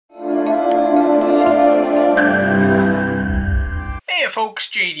folks,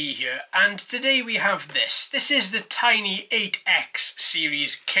 JD here, and today we have this. This is the tiny 8X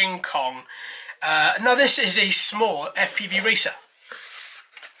series KingKong. Now this is a small FPV racer.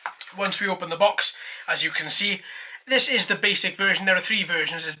 Once we open the box, as you can see, this is the basic version. There are three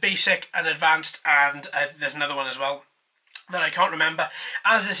versions. There's basic and advanced, and there's another one as well that I can't remember.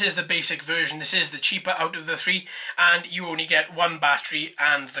 As this is the basic version, this is the cheaper out of the three, and you only get one battery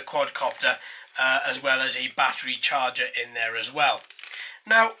and the quadcopter, as well as a battery charger in there as well.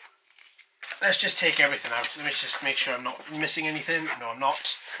 Now, let's just take everything out. Let me just make sure I'm not missing anything. No, I'm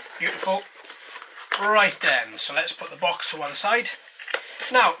not. Beautiful. Right then, so let's put the box to one side.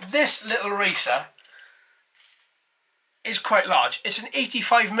 Now, this little racer is quite large. It's an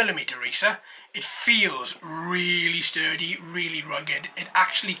 85mm racer. It feels really sturdy, really rugged. It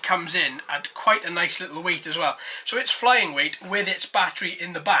actually comes in at quite a nice little weight as well. So its flying weight with its battery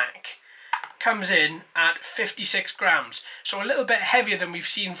in the back comes in at 56 grams. So a little bit heavier than we've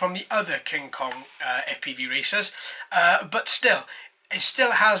seen from the other KingKong FPV racers, but still, it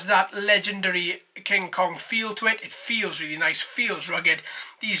still has that legendary KingKong feel to it. It feels really nice, feels rugged.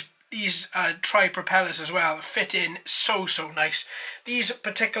 These tri-propellers as well fit in so nice. These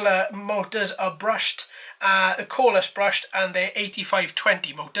particular motors are brushed, cordless brushed, and they're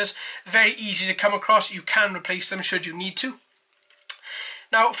 8520 motors. Very easy to come across. You can replace them should you need to.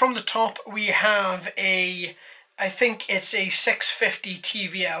 Now from the top we have I think it's a 650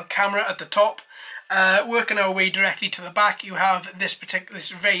 TVL camera at the top. Working our way directly to the back, you have this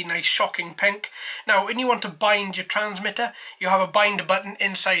very nice shocking pink. Now when you want to bind your transmitter, you have a bind button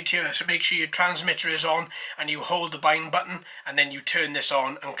inside here, so make sure your transmitter is on and you hold the bind button and then you turn this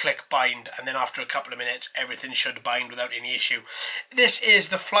on and click bind, and then after a couple of minutes everything should bind without any issue. This is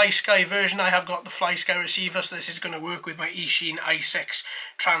the FlySky version. I have got the FlySky receiver, so this is going to work with my Eachine i6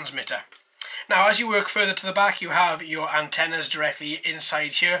 transmitter. Now as you work further to the back, you have your antennas directly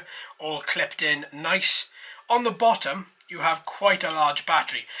inside here, all clipped in nice. On the bottom you have quite a large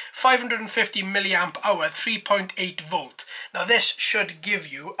battery, 550 milliamp hour, 3.8 volt. Now this should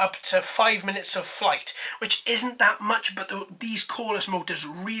give you up to 5 minutes of flight, which isn't that much, but these cordless motors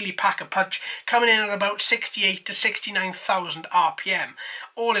really pack a punch, coming in at about 68 to 69,000 RPM.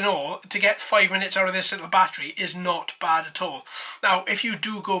 All in all, to get 5 minutes out of this little battery is not bad at all. Now, if you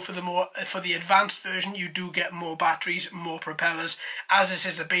do go for the advanced version, you do get more batteries, more propellers. As this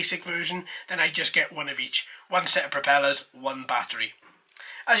is a basic version, then I just get one of each. One set of propellers, one battery.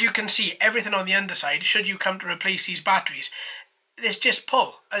 As you can see, everything on the underside, should you come to replace these batteries, it's just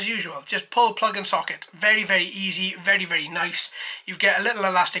pull, as usual. Just pull, plug and socket. Very easy, very nice. You get a little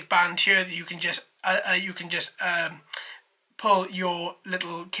elastic band here that you can just pull your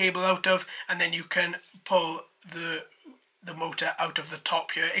little cable out of, and then you can pull the motor out of the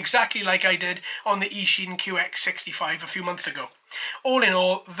top here, exactly like I did on the Eachine QX65 a few months ago. All in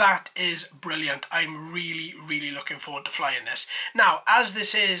all, that is brilliant. I'm really looking forward to flying this. Now, as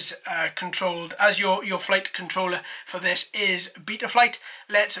this is controlled, as your flight controller for this is Betaflight,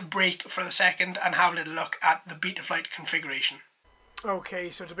 let's break for a second and have a little look at the Betaflight configuration. Okay,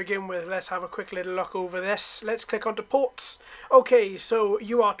 so to begin with, let's have a quick little look over this. Let's click onto ports. Okay, so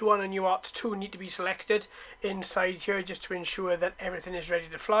UART1 and UART2 need to be selected inside here just to ensure that everything is ready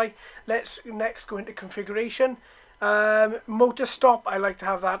to fly. Let's next go into configuration. Motor stop, I like to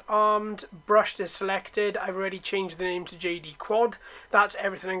have that armed. Brushed is selected. I've already changed the name to JD Quad. That's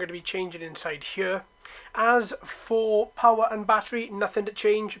everything I'm going to be changing inside here. As for power and battery, nothing to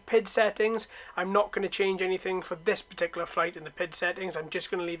change. PID settings, I'm not going to change anything for this particular flight in the PID settings. I'm just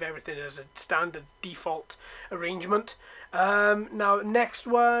going to leave everything as a standard default arrangement. Now next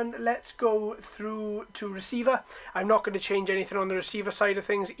one, let's go through to receiver. I'm not going to change anything on the receiver side of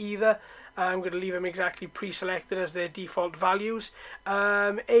things either. I'm going to leave them exactly pre-selected as their default values.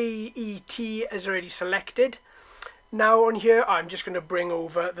 AET is already selected. Now on here, I'm just going to bring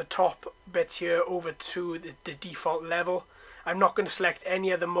over the top bit here over to the default level. I'm not going to select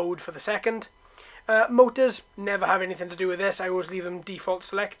any other mode for the second. Motors, never have anything to do with this. I always leave them default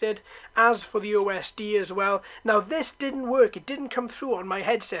selected. As for the OSD as well, now this didn't work. It didn't come through on my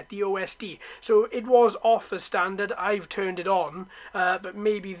headset, the OSD. So it was off as standard. I've turned it on, but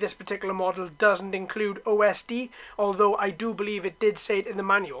maybe this particular model doesn't include OSD, although I do believe it did say it in the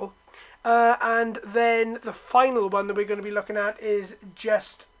manual. And then the final one that we're going to be looking at is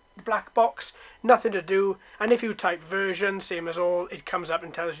just black box, nothing to do, and if you type version, same as all, it comes up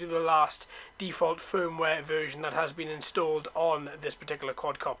and tells you the last default firmware version that has been installed on this particular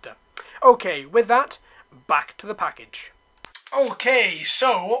quadcopter. Okay, with that, back to the package. Okay,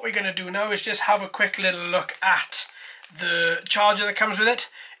 so what we're going to do now is just have a quick little look at the charger that comes with it.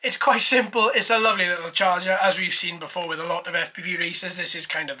 It's quite simple. It's a lovely little charger, as we've seen before with a lot of FPV racers. This is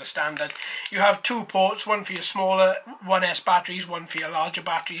kind of the standard. You have 2 ports, one for your smaller 1S batteries, one for your larger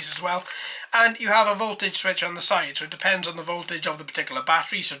batteries as well. And you have a voltage switch on the side, so it depends on the voltage of the particular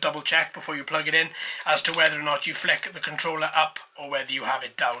battery, so double check before you plug it in as to whether or not you flick the controller up or whether you have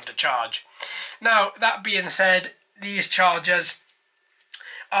it down to charge. Now, that being said, these chargers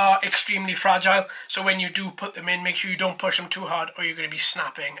are extremely fragile, so when you do put them in, make sure you don't push them too hard or you're going to be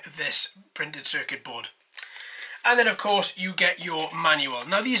snapping this printed circuit board. And then of course you get your manual.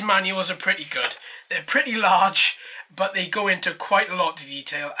 Now these manuals are pretty good. They're pretty large, but they go into quite a lot of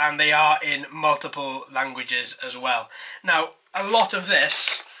detail and they are in multiple languages as well. Now a lot of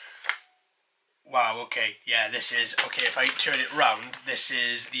this, wow, okay, yeah, this is, okay, if I turn it round, this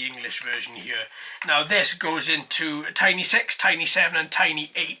is the English version here. Now this goes into Tiny 6, Tiny 7 and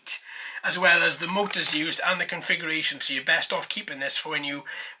Tiny 8, as well as the motors used and the configuration, so you're best off keeping this for when you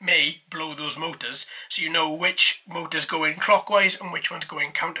may blow those motors, so you know which motors go in clockwise and which ones go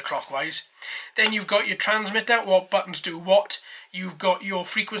in counterclockwise. Then you've got your transmitter, what buttons do what. You've got your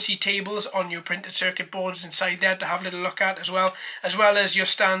frequency tables on your printed circuit boards inside there to have a little look at as well as your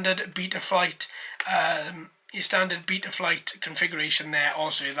standard Betaflight configuration there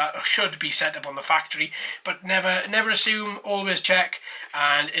also. That should be set up on the factory, but never assume, always check,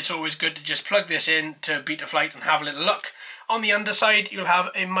 and it's always good to just plug this in to Betaflight and have a little look. On the underside you'll have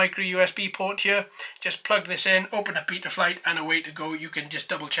a micro USB port here. Just plug this in, open up Betaflight, and away to go. You can just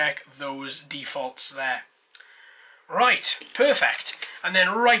double check those defaults there. Right, perfect. And then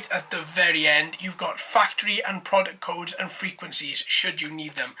right at the very end, you've got factory and product codes and frequencies, should you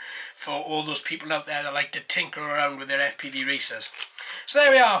need them, for all those people out there that like to tinker around with their FPV racers. So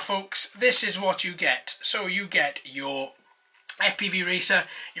there we are, folks. This is what you get. So you get your FPV racer,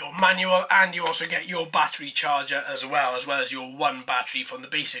 your manual, and you also get your battery charger as well as your one battery from the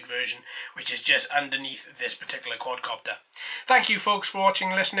basic version, which is just underneath this particular quadcopter. Thank you folks for watching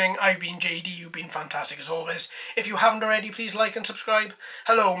and listening. I've been JD, you've been fantastic as always. If you haven't already, please like and subscribe.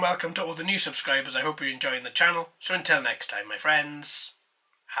 Hello and welcome to all the new subscribers. I hope you're enjoying the channel. So until next time, my friends,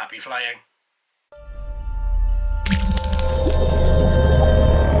 happy flying.